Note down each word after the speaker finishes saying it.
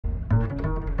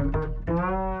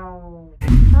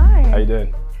you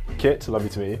doing? Kit, lovely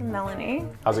to meet you. Melanie.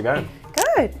 How's it going?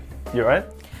 Good. You alright?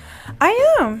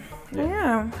 I am. Yeah. I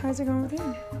am. How's it going with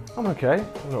you? I'm okay.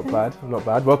 I'm not bad. I'm not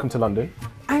bad. Welcome to London.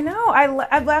 I know.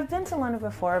 I've been to London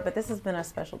before, but this has been a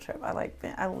special trip. I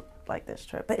like this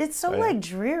trip, but it's so like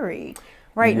dreary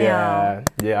right now.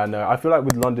 Yeah, I know. I feel like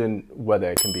with London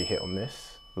weather, it can be hit or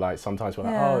miss. Like sometimes we're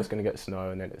like, oh, it's gonna get snow,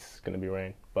 and then it's gonna be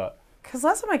rain. But because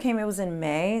last time I came, it was in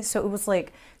May, so it was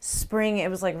like spring. It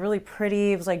was like really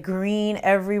pretty. It was like green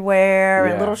everywhere,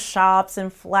 and little shops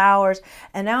and flowers.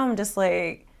 And now I'm just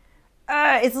like,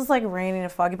 it's just like raining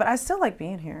and foggy. But I still like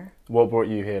being here. What brought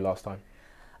you here last time?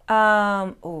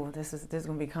 Oh, this is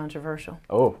gonna be controversial.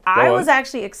 Oh, I was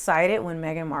actually excited when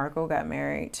Meghan Markle got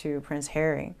married to Prince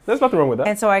Harry. There's nothing wrong with that.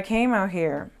 And so I came out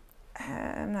here.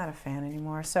 I'm not a fan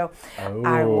anymore. So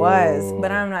I was,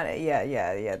 but I'm not.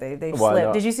 Yeah. They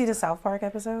slipped. Did you see the South Park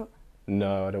episode?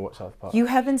 No, I don't watch South Park. You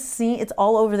haven't seen? It's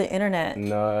all over the internet.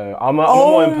 No, I'm a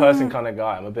more in-person kind of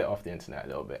guy. I'm a bit off the internet a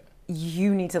little bit.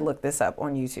 You need to look this up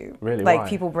on YouTube. Really? Like Why?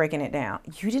 people breaking it down.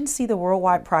 You didn't see the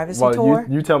Worldwide Privacy Tour?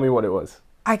 You tell me what it was.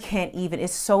 I can't even.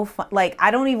 It's so fun. Like,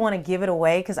 I don't even want to give it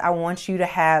away because I want you to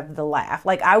have the laugh.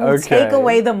 Like, I will take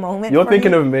away the moment. You're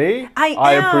thinking of me? I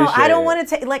appreciate I don't it. want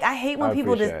to take. Like, I hate when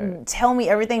people just tell me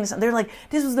everything. They're like,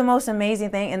 "This was the most amazing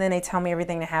thing," and then they tell me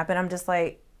everything that happened. I'm just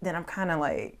like, then I'm kind of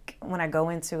like, when I go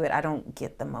into it, I don't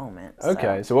get the moment.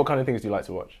 Okay, so what kind of things do you like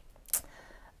to watch?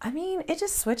 I mean, it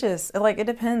just switches. Like, it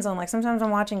depends on, like, sometimes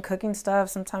I'm watching cooking stuff,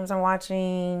 sometimes I'm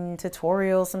watching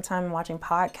tutorials, sometimes I'm watching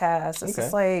podcasts. It's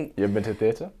just like... You ever been to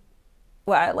theater?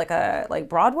 What, like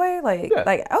Broadway?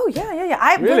 Oh, yeah.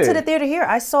 I went to the theater here.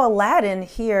 I saw Aladdin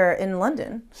here in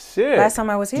London. Sick. Last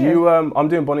time I was here. Do you, I'm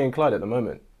doing Bonnie and Clyde at the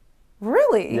moment.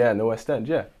 Really? Yeah, in the West End,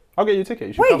 yeah. I'll get you a ticket.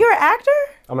 You should Wait, come. you're an actor?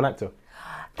 I'm an actor.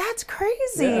 That's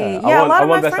crazy. Yeah, a lot of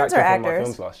my friends are actor for my actors.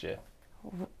 films last year.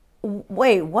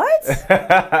 Wait, what?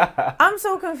 I'm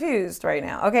so confused right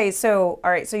now. Okay, so all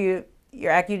right, so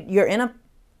you're in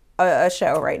a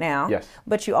show right now. Yes.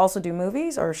 But you also do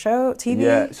movies or show TV?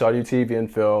 Yeah, so I do TV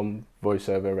and film,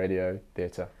 voiceover, radio,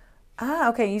 theatre. Ah,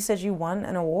 okay. You said you won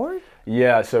an award?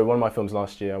 Yeah, so one of my films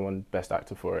last year, I won Best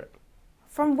Actor for it.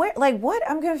 From where? Like what?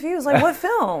 I'm confused. Like what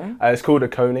film? It's called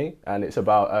Akoni, and it's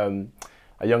about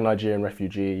a young Nigerian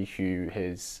refugee who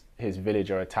his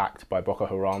village are attacked by Boko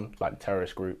Haram, like the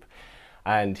terrorist group.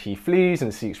 And he flees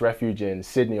and seeks refuge in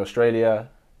Sydney, Australia,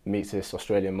 meets this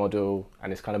Australian model,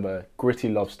 and it's kind of a gritty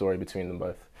love story between them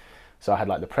both. So I had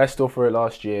like the press tour for it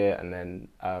last year, and then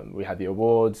we had the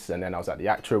awards, and then I was at the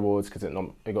Actor Awards because it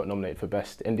got nominated for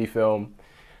Best Indie Film.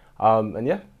 And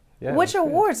yeah. Which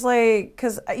awards? Like,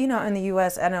 because, you know, in the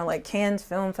U.S., I know, like, Cannes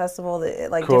Film Festival,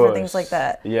 like, different things like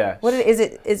that. Yeah. What is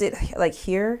it, like,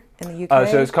 here in the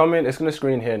U.K.? So it's going to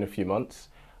screen here in a few months.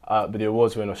 But the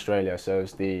awards were in Australia, so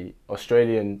it's the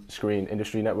Australian Screen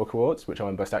Industry Network Awards, which I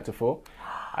won Best Actor for.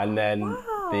 And then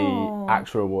the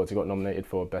Actor Awards, I got nominated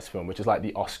for Best Film, which is like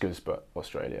the Oscars, but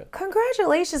Australia.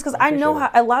 Congratulations, because I know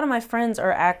a lot of my friends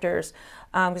are actors,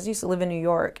 because I used to live in New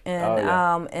York,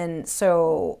 and and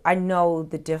so I know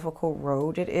the difficult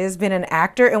road it is being an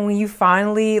actor, and when you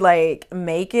finally like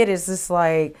make it, it's just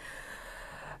like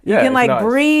you can like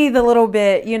breathe a little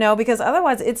bit, you know, because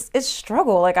otherwise it's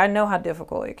struggle. Like I know how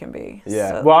difficult it can be. Yeah.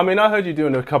 So. Well, I mean, I heard you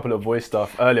doing a couple of voice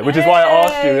stuff earlier, which is why I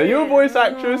asked you. Are you a voice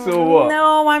actress or what?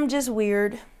 No, I'm just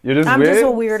weird. You're just I'm weird? just a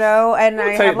weirdo, and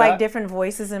I have like that. different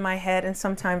voices in my head, and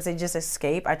sometimes they just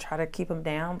escape. I try to keep them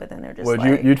down, but then they're just well,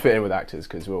 like... you'd fit in with actors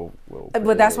because we'll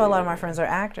But that's why a lot of my friends are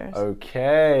actors.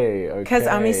 Okay. Because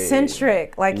I'm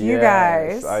eccentric, like you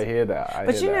guys. I hear that.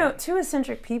 But you know, two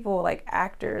eccentric people, like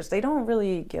actors, they don't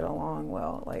really get along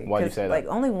well. Like, why do you say that? Like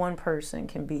only one person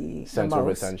can be center of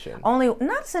attention.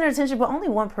 Not center of attention, but only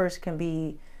one person can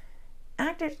be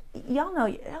actors. Y'all know,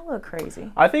 y'all look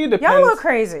crazy. I think it depends. Y'all look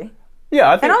crazy. Yeah,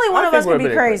 I think, and only one of us can be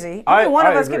crazy. Only one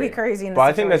of us can be crazy in this situation. But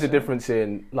I think there's a difference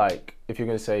in, like, if you're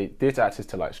going to say theatre actors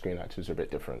to, like, screen actors are a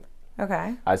bit different.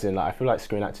 Okay. As in, like, I feel like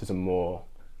screen actors are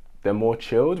they're more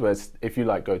chilled, whereas if you,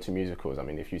 like, go to musicals, I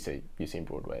mean, if you say you've seen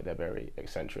Broadway, they're very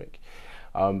eccentric.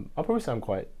 I'll probably say I'm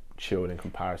quite chilled in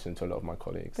comparison to a lot of my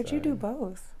colleagues. But you do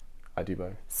both. I do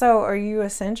both. So are you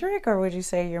eccentric, or would you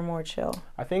say you're more chill?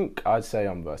 I think I'd say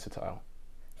I'm versatile.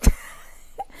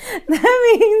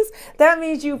 That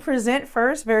means you present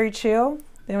first, very chill.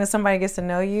 Then when somebody gets to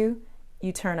know you,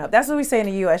 you turn up. That's what we say in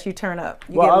the U.S. You turn up.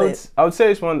 You get lit. I would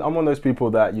say I'm one of those people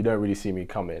that you don't really see me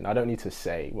come in. I don't need to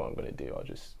say what I'm going to do. I'll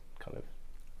just kind of.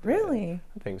 Really? Yeah,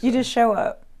 I think so. You just show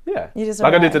up. Yeah. You just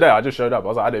like I did today. I just showed up. I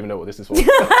was like, I don't even know what this is for.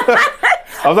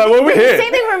 I was like, well, we're here.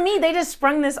 Same thing for me. They just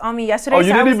sprung this on me yesterday. Oh,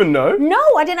 you didn't even know? No,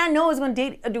 I did not know I was going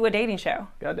to do a dating show.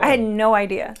 I had no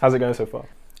idea. How's it going so far?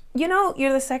 You know,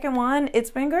 you're the second one.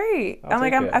 It's been great. I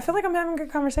feel like I'm having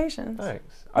good conversations.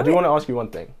 Thanks. I do want to ask you one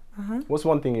thing. What's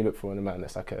one thing you look for in a man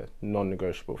that's like a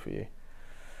non-negotiable for you?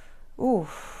 Ooh,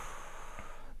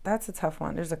 that's a tough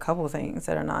one. There's a couple of things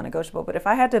that are non-negotiable, but if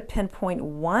I had to pinpoint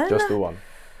one, just the one,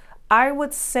 I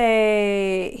would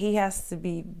say he has to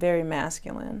be very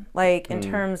masculine. Like in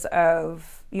terms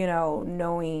of, you know,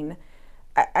 knowing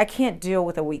I can't deal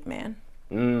with a weak man.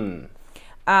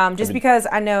 Just because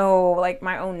I know, like,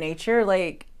 my own nature,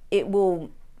 like, I will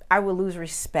lose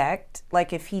respect.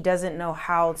 Like, if he doesn't know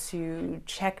how to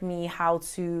check me, how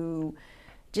to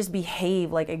just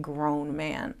behave like a grown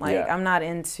man. Like, I'm not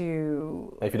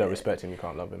into... If you don't respect him, you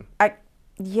can't love him.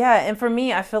 Yeah, and for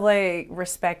me, I feel like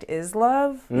respect is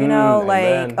love. You know,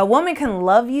 like, a woman can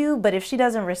love you, but if she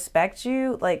doesn't respect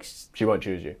you, like... She won't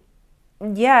choose you.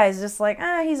 Yeah, it's just like,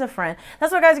 he's a friend.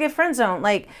 That's why guys get friend zoned.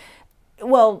 Like,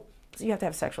 well... you have to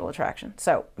have sexual attraction.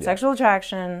 So sexual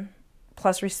attraction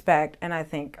plus respect, and I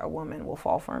think a woman will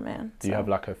fall for a man. Do you have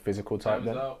like a physical type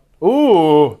then?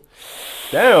 Ooh,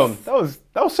 damn, that was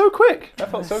so quick. That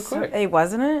felt so quick. Hey,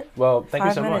 wasn't it? Well, thank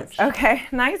you so much. Okay,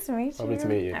 nice to meet you. Lovely to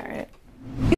meet you. All right.